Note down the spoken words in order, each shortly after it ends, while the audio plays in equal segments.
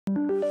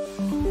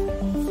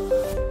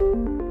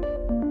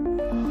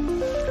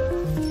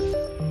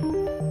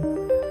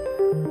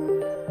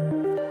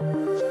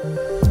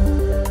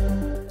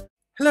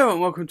Hello and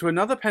welcome to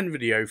another pen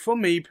video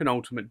from me,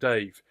 Penultimate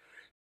Dave.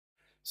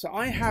 So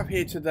I have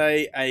here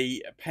today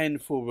a pen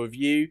for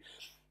review,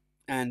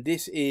 and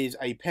this is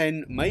a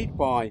pen made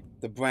by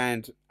the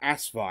brand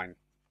Asvine.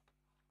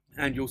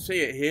 And you'll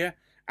see it here,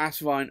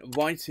 Asvine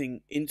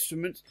Writing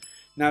Instruments.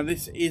 Now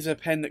this is a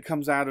pen that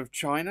comes out of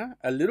China,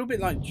 a little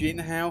bit like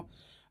Jinhao.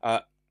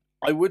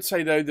 I would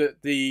say though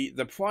that the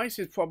price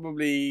is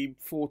probably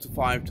 4 to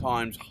 5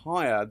 times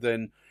higher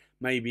than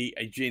maybe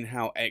a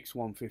Jinhao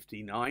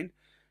X159.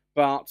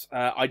 But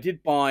I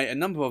did buy a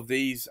number of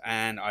these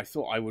and I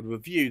thought I would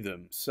review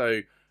them.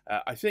 So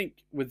I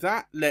think with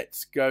that,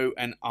 let's go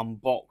and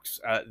unbox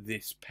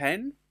this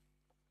pen.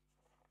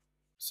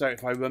 So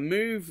if I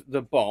remove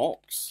the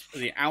box,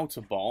 the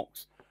outer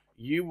box,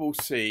 you will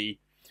see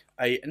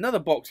another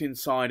box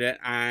inside it,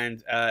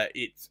 and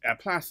it's a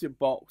plastic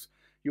box.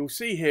 You'll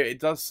see here it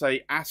does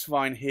say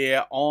Asvine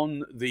here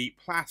on the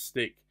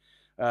plastic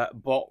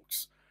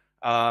box.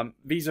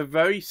 These are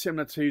very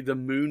similar to the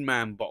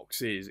Moonman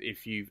boxes,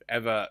 if you've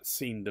ever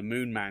seen the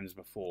Moonmans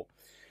before.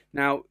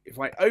 Now, if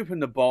I open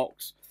the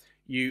box,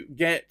 you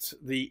get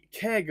the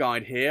care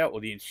guide here,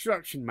 or the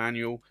instruction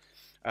manual,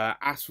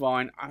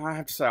 Asvine. I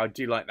have to say I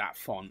do like that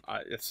font.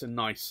 It's a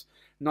nice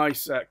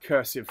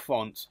cursive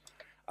font.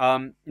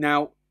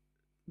 Now,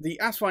 the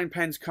Asvine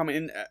pens come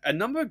in a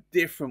number of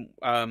different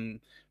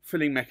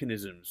filling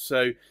mechanisms.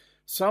 So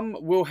some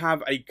will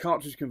have a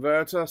cartridge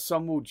converter,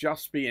 some will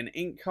just be an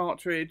ink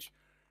cartridge,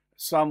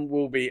 some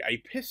will be a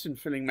piston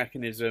filling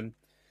mechanism,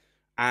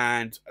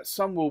 and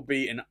some will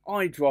be an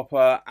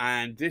eyedropper,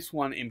 and this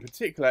one in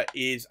particular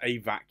is a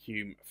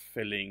vacuum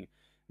filling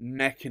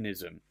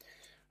mechanism.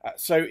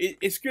 So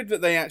it's good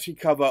that they actually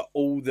cover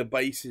all the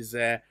bases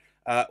there,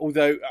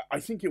 although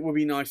I think it would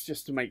be nice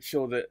just to make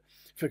sure that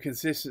for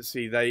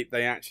consistency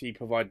they actually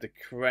provide the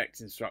correct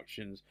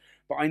instructions.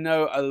 But I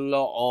know a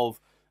lot of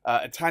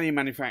Italian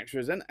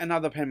manufacturers and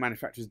other pen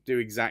manufacturers do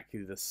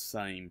exactly the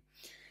same.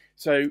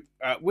 So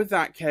with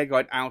that care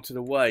guide out of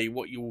the way,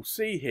 what you will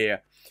see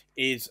here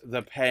is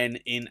the pen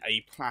in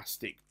a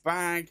plastic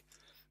bag.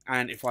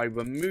 And if I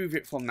remove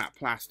it from that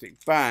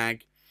plastic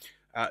bag,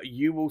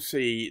 you will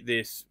see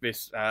this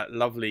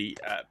lovely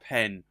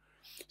pen.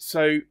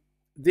 So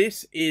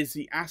this is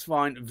the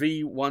Asvine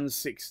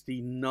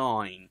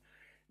V169.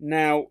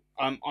 Now,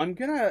 I'm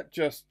going to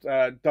just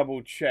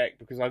double check,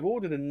 because I've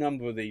ordered a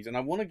number of these and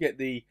I want to get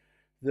the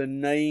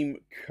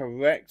name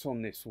correct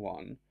on this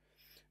one.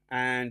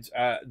 And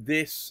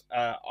this,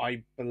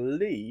 I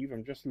believe,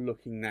 I'm just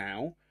looking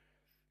now,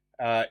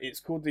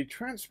 it's called the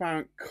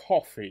Transparent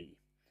Coffee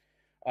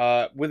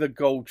with a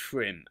gold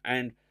trim.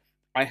 And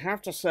I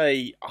have to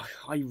say,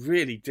 I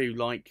really do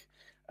like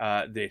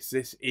this.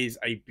 This is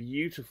a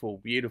beautiful,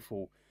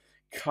 beautiful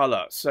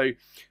color. So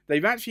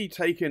they've actually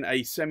taken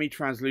a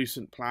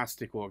semi-translucent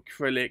plastic or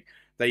acrylic,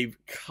 they've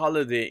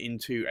colored it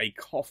into a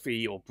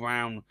coffee or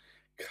brown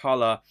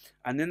color,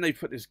 and then they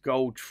put this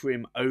gold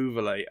trim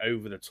overlay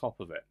over the top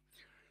of it.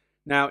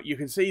 Now you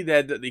can see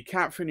there that the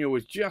cap finial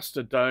was just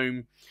a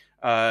dome.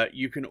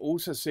 You can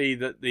also see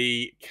that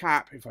the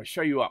cap, if I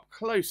show you up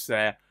close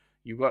there,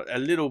 you've got a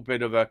little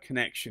bit of a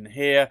connection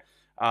here.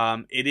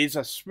 It is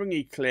a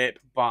springy clip,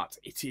 but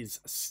it is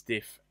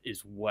stiff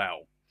as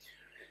well.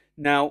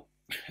 Now,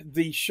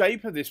 the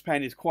shape of this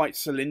pen is quite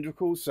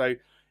cylindrical, so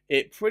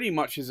it pretty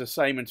much is the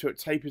same until it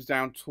tapers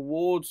down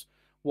towards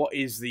what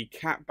is the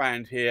cap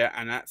band here,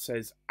 and that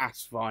says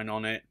Asvine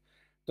on it.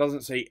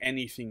 Doesn't say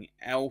anything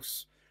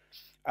else.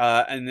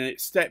 And then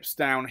it steps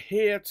down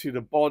here to the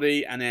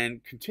body and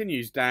then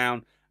continues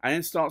down and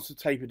then starts to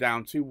taper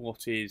down to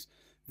what is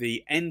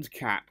the end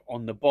cap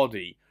on the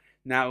body.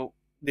 Now,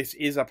 this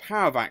is a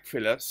power vac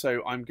filler,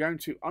 so I'm going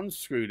to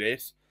unscrew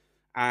this,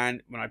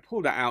 and when I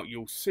pull that out,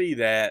 you'll see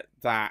there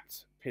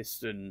that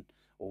piston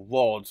or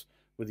rod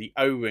with the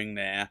O-ring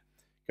there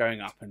going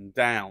up and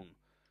down.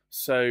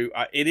 So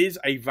it is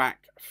a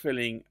vac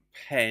filling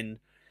pen.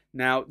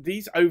 Now,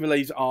 these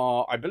overlays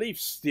are, I believe,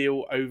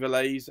 steel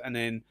overlays and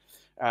then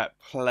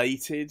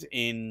plated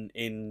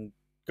in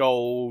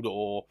gold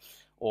or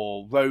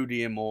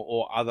rhodium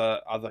or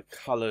other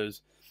colors.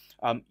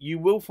 You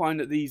will find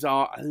that these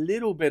are a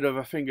little bit of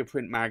a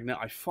fingerprint magnet.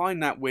 I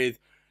find that with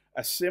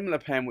a similar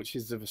pen, which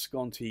is the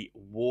Visconti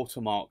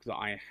watermark that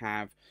I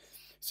have.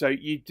 So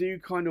you do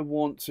kind of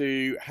want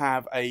to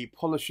have a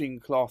polishing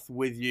cloth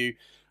with you.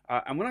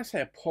 And when I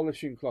say a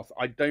polishing cloth,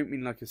 I don't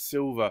mean like a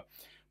silver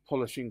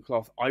polishing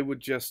cloth. I would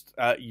just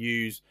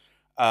use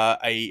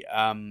a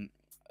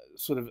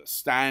sort of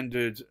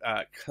standard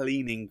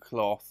cleaning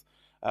cloth,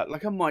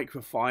 like a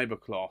microfiber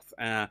cloth,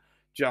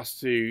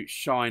 just to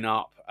shine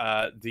up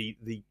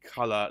the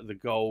color, the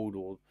gold,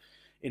 or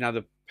in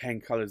other pen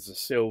colors, the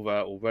silver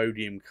or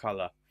rhodium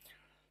color.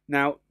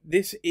 Now,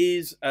 this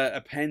is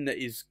a pen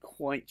that is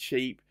quite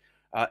cheap.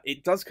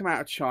 It does come out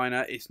of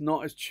China. It's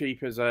not as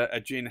cheap as a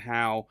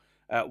Jinhao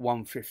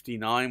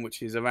 159,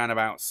 which is around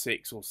about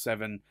 £6 or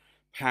 £7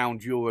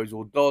 euros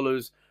or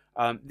dollars.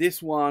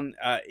 This one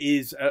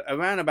is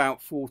around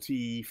about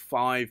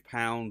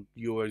 £45,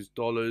 euros,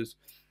 dollars,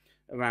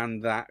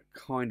 around that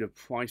kind of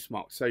price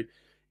mark. So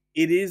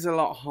it is a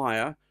lot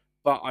higher,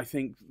 but I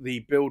think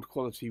the build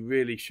quality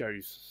really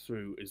shows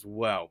through as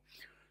well.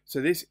 So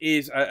this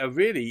is a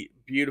really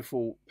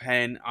beautiful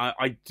pen.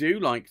 I do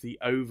like the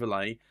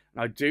overlay,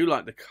 and I do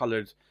like the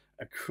coloured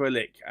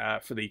acrylic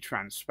for the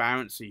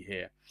transparency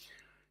here.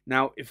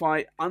 Now, if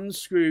I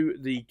unscrew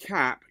the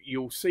cap,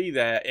 you'll see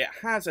there it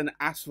has an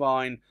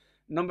Asvine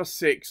number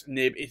 6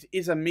 nib. It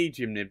is a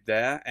medium nib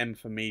there, M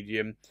for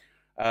medium,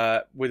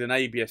 with an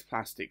ABS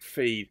plastic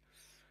feed.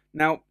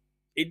 Now,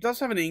 it does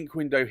have an ink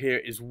window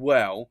here as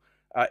well.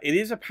 It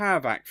is a power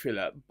vac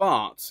filler,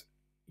 but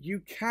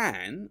you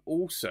can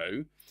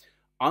also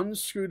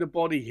unscrew the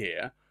body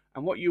here,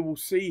 and what you will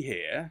see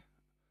here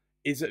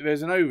is that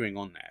there's an O-ring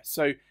on there.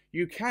 So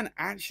you can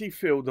actually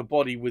fill the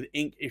body with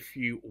ink if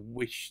you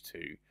wish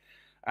to,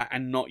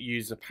 and not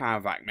use the power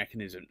vac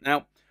mechanism.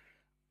 Now,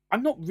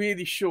 I'm not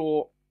really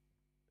sure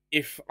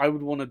if I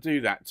would want to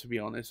do that, to be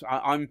honest.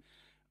 I'm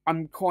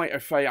quite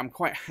afraid. I'm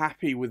quite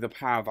happy with the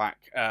power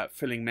vac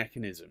filling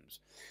mechanisms,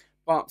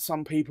 but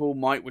some people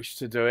might wish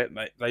to do it.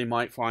 They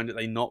might find that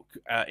they knock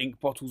ink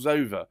bottles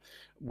over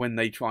when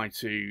they try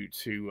to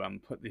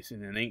put this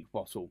in an ink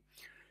bottle.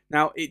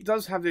 Now, it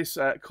does have this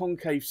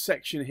concave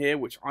section here,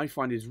 which I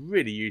find is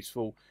really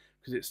useful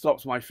because it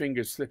stops my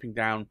fingers slipping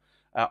down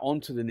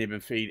onto the nib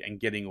and feed and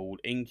getting all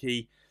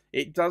inky.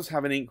 It does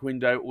have an ink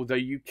window, although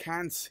you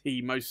can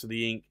see most of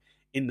the ink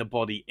in the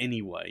body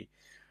anyway.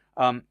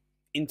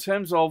 In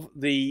terms of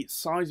the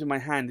size of my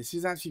hand, this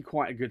is actually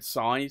quite a good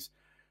size.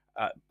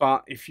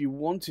 But if you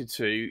wanted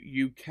to,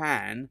 you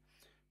can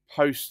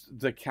post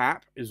the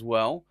cap as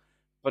well,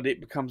 but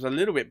it becomes a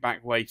little bit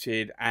back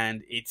weighted,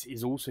 and it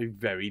is also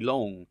very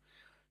long.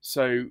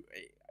 So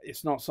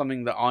it's not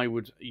something that I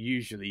would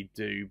usually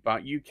do,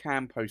 but you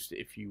can post it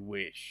if you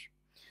wish.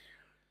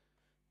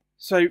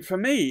 So for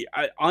me,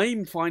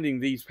 I'm finding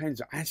these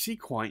pens are actually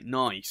quite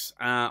nice.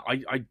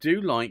 I do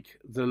like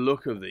the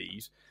look of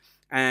these,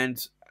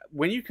 and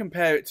when you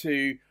compare it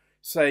to,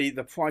 say,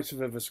 the price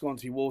of a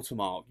Visconti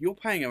watermark, you're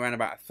paying around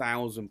about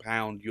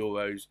 £1,000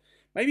 euros,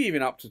 maybe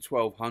even up to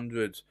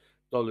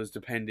 $1,200,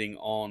 depending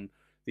on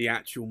the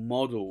actual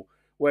model.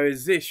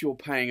 Whereas this, you're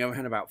paying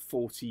around about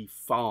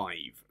 45.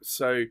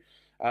 So,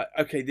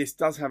 okay, this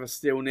does have a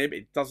steel nib.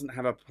 It doesn't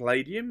have a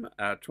palladium,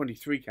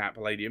 23 karat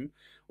palladium,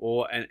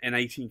 or an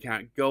 18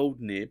 karat gold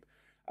nib.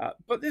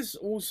 But there's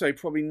also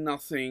probably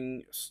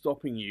nothing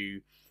stopping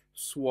you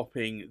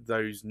swapping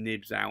those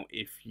nibs out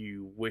if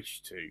you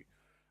wish to.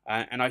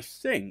 And I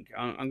think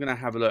I'm going to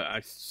have a look.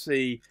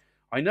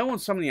 I know on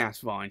some of the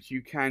Asvines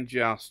you can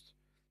just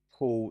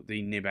pull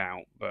the nib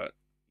out, but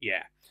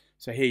yeah.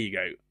 So here you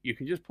go. You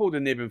can just pull the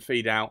nib and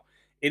feed out.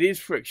 It is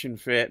friction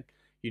fit.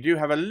 You do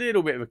have a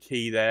little bit of a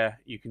key there,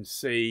 you can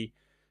see.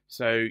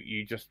 So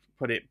you just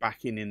put it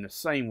back in the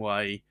same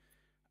way,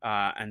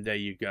 and there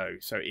you go.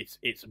 So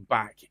it's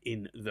back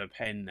in the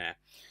pen there.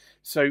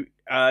 So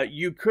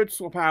you could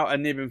swap out a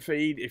nib and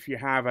feed if you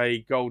have a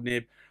gold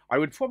nib. I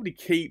would probably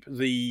keep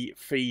the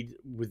feed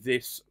with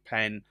this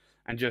pen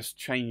and just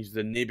change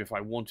the nib if I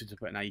wanted to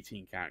put an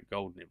 18 karat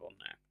gold nib on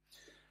there.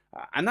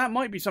 And that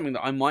might be something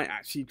that I might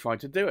actually try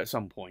to do at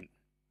some point.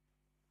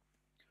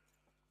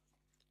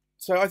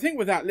 So I think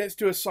with that, let's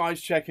do a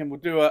size check, and we'll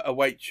do a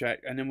weight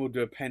check, and then we'll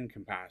do a pen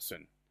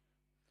comparison.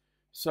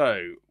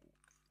 So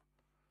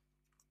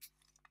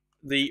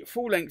the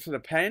full length of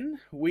the pen,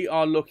 we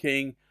are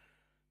looking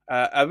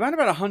around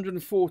about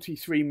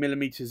 143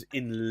 millimeters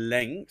in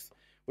length,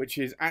 which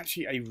is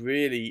actually a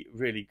really,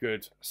 really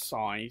good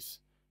size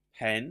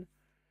pen.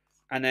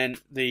 And then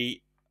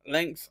the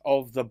length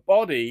of the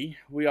body,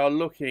 we are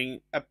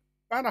looking about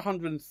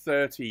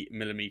 130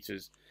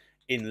 millimeters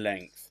in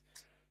length.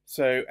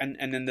 So, and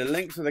then the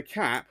length of the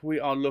cap, we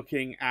are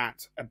looking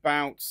at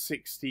about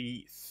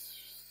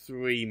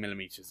 63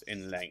 millimeters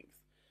in length.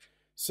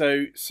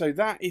 So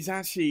that is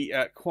actually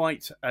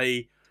quite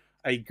a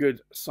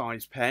good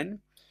size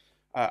pen.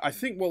 I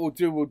think what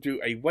we'll do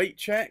a weight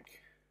check.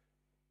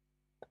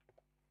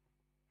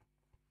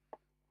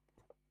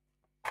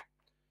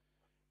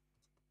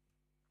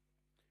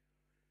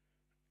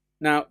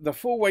 Now, the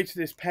full weight of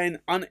this pen,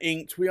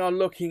 uninked, we are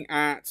looking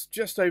at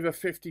just over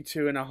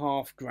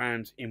 52.5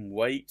 grams in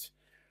weight.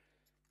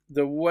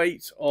 The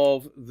weight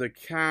of the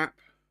cap,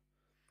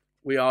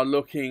 we are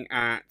looking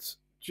at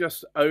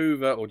just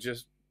over, or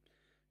just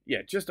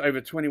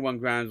over 21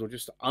 grams, or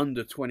just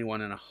under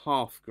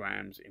 21.5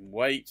 grams in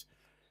weight.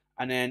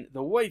 And then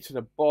the weight of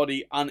the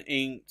body,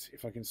 uninked,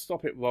 if I can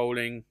stop it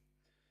rolling,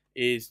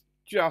 is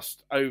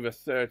just over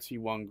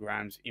 31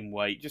 grams in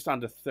weight, just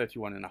under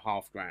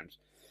 31.5 grams.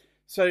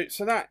 So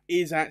that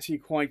is actually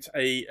quite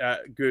a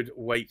good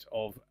weight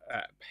of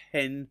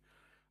pen.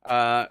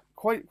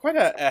 Quite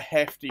a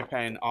hefty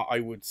pen,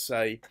 I would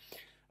say.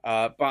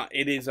 But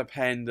it is a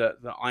pen that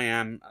I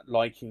am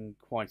liking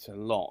quite a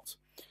lot.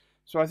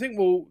 So I think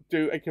we'll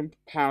do a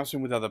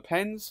comparison with other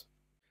pens.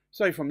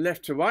 So from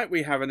left to right,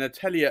 we have an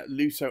Atelier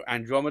Lusso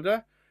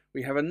Andromeda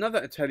We have another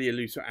Atelier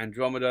Lusso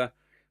Andromeda.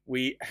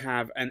 We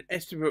have an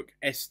Estabrook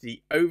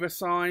SD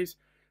Oversize.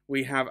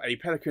 We have a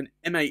Pelican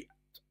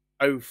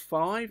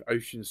M805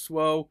 Ocean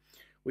Swirl.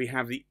 We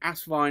have the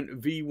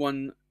Asvine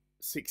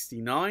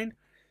V169.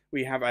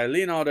 We have a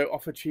Leonardo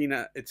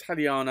Officina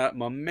Italiana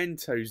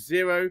Momento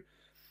Zero.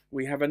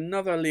 We have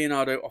another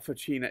Leonardo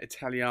Officina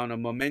Italiana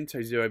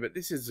Momento Zero, but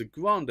this is the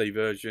Grande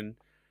version.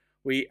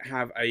 We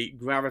have a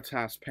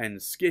Gravitas pen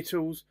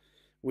Skittles.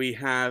 We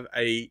have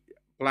a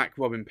Black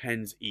Robin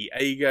Pens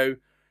Eago.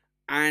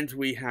 And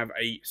we have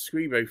a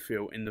Scribo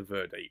Fill in the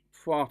Verde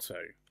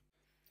Prato.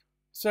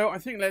 So I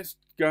think let's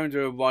go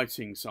into a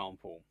writing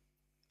sample.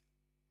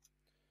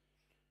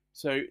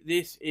 So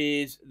this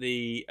is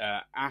the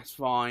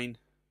Asvine,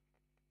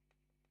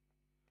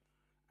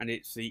 and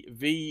it's the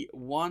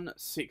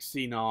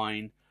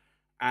V169,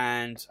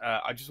 and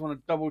I just want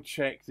to double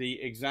check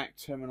the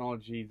exact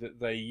terminology that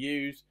they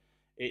use.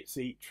 It's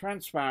the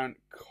transparent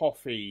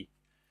coffee,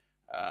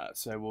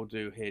 so we'll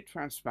do here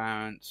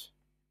transparent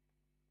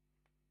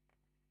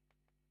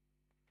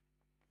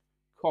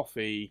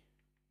coffee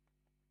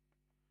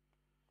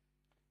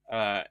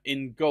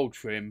in gold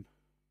trim,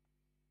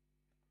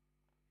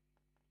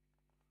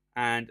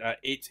 and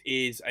it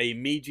is a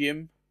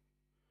medium,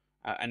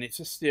 and it's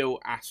a steel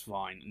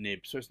Asvine nib,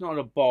 so it's not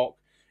a Bock,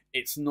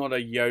 it's not a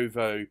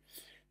Yovo.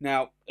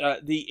 Now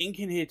the ink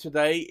in here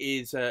today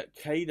is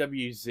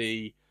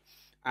KWZ,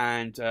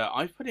 and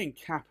I've put in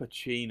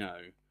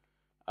cappuccino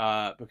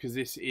because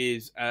this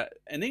is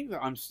an ink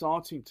that I'm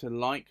starting to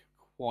like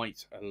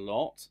quite a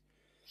lot.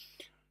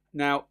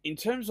 Now, in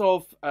terms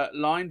of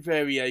line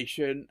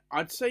variation,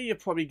 I'd say you're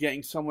probably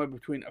getting somewhere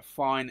between a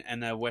fine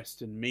and a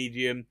Western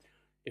medium.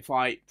 If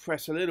I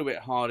press a little bit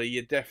harder,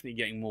 you're definitely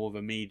getting more of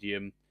a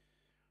medium.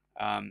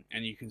 And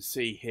you can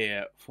see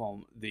here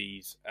from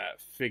these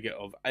figure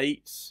of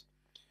eights.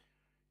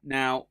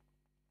 Now,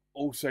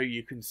 also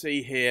you can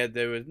see here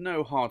there is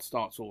no hard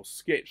starts or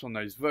skips on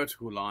those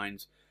vertical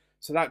lines.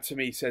 So that to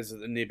me says that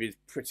the nib is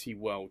pretty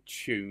well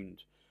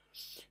tuned.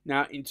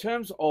 Now, in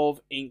terms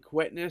of ink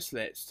wetness,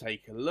 let's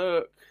take a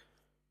look.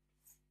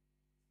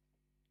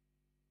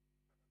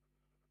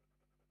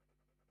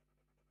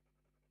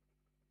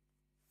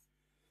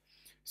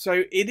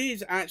 So it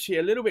is actually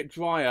a little bit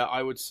drier,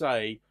 I would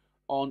say,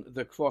 on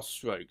the cross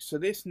strokes. So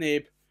this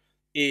nib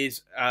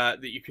is,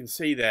 that you can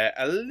see there,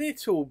 a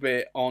little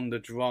bit on the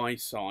dry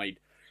side.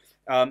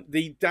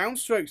 The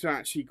downstrokes are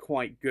actually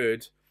quite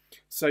good.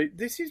 So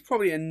this is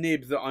probably a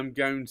nib that I'm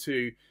going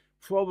to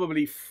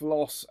probably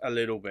floss a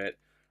little bit.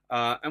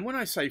 And when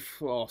I say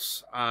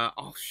floss,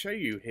 I'll show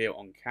you here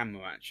on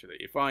camera actually.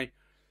 If I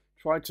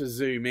try to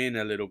zoom in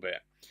a little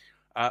bit,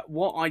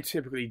 what I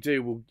typically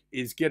do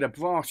is get a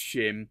brass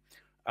shim,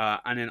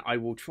 and then I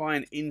will try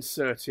and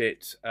insert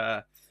it.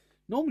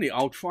 Normally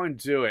I'll try and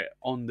do it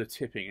on the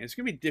tipping. It's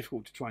going to be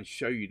difficult to try and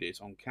show you this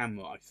on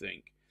camera, I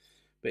think.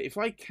 But if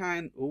I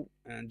can, oh,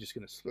 and I'm just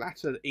going to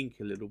splatter the ink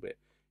a little bit.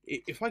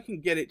 If I can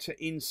get it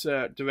to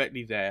insert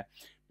directly there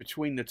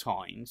between the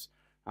tines,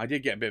 I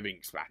did get a bit of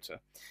ink splatter,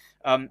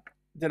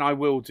 then I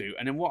will do.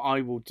 And then what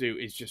I will do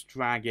is just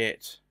drag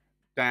it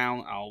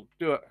down. I'll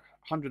do a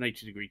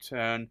 180-degree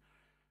turn.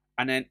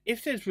 And then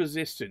if there's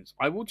resistance,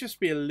 I will just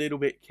be a little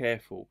bit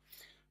careful.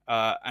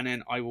 And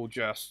then I will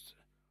just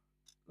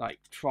like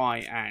try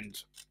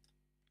and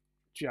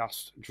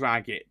just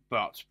drag it,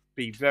 but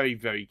be very,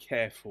 very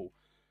careful.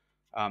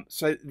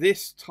 So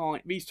these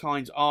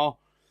tines are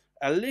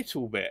a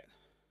little bit,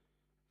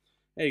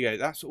 there you go,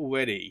 that's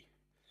already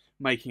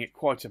making it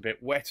quite a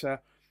bit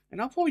wetter.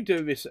 And I'll probably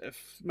do this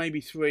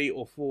maybe 3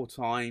 or 4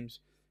 times,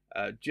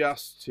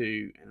 just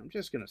to, and I'm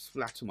just going to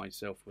splatter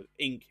myself with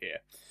ink here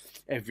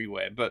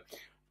everywhere, but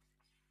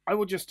I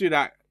will just do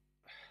that,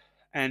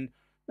 and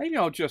maybe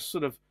I'll just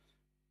sort of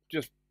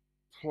just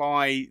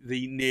ply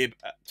the nib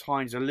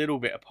tines a little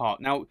bit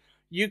apart. Now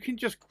you can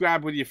just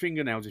grab with your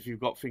fingernails if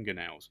you've got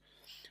fingernails,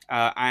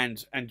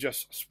 and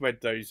just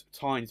spread those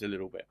tines a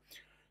little bit.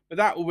 But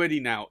that already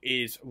now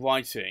is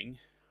writing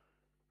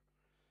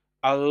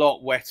a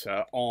lot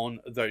wetter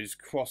on those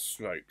cross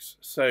strokes.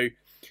 So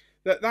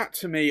that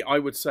to me, I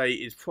would say,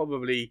 is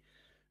probably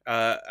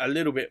a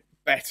little bit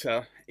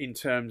better in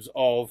terms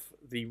of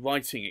the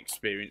writing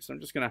experience.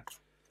 I'm just going to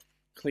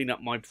clean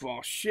up my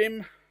brass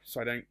shim so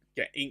I don't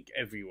get ink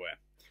everywhere.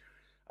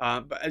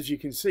 But as you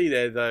can see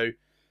there, though,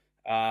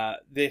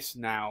 this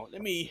now,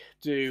 let me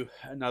do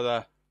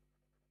another.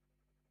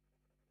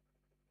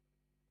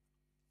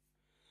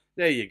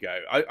 There you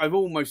go. I've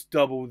almost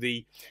doubled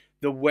the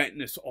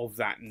wetness of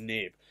that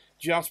nib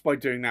just by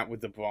doing that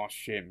with the brass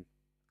shim.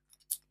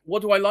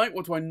 What do I like?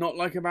 What do I not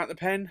like about the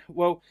pen?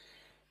 Well,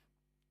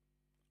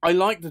 I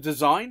like the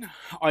design.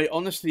 I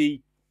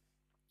honestly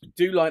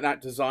do like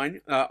that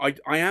design. I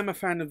am a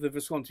fan of the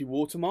Visconti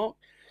watermark,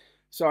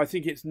 so I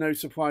think it's no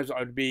surprise that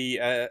I'd be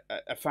a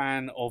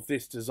fan of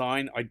this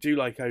design. I do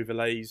like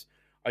overlays.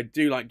 I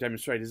do like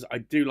demonstrators. I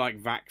do like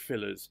vac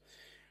fillers.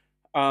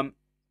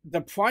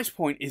 The price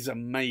point is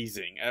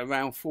amazing,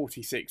 around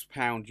 £46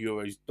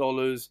 euros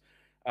dollars,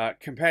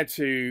 compared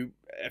to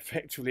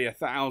effectively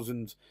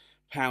 £1,000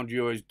 pound,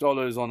 euros,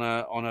 dollars on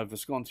a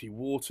Visconti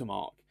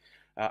watermark.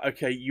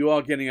 Okay, you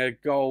are getting a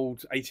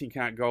gold, 18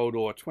 karat gold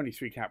or a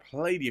 23 karat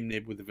palladium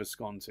nib with the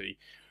Visconti.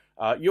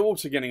 You're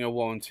also getting a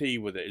warranty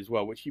with it as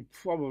well, which you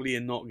probably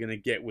are not going to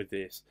get with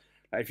this.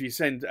 If you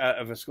send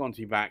a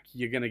Visconti back,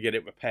 you're going to get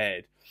it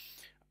repaired.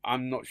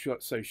 I'm not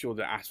so sure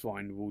that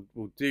Asvine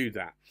will do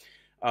that.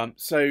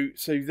 So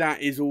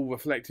that is all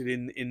reflected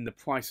in the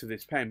price of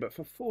this pen. But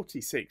for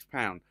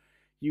 £46,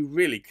 you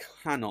really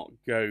cannot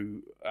go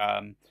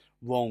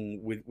wrong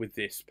with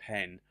this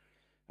pen.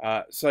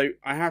 So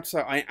I have to say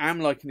I am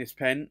liking this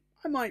pen.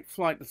 I might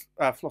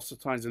floss the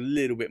tines a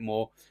little bit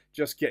more,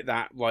 just get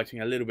that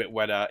writing a little bit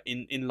wetter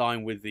in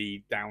line with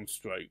the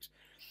downstrokes.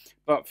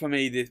 But for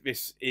me,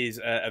 this is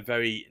a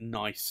very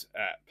nice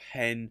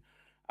pen.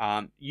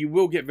 You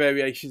will get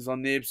variations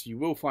on nibs. You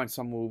will find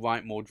some will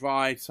write more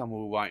dry, some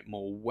will write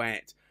more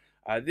wet.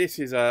 This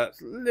is a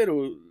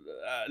little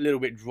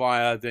bit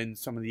drier than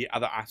some of the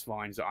other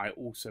Asvines that I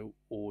also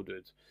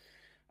ordered.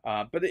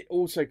 But it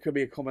also could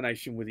be a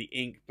combination with the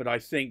ink. But I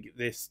think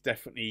this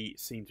definitely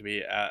seemed to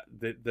be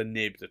the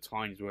nib, the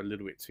tines were a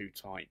little bit too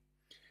tight.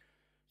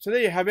 So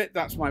there you have it.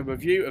 That's my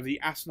review of the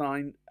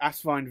Asvine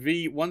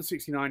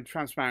V169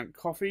 transparent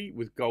coffee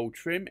with gold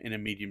trim in a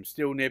medium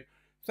steel nib.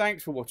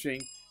 Thanks for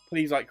watching.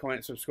 Please like,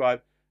 comment,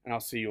 subscribe, and I'll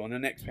see you on the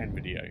next pen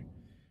video.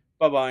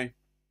 Bye-bye.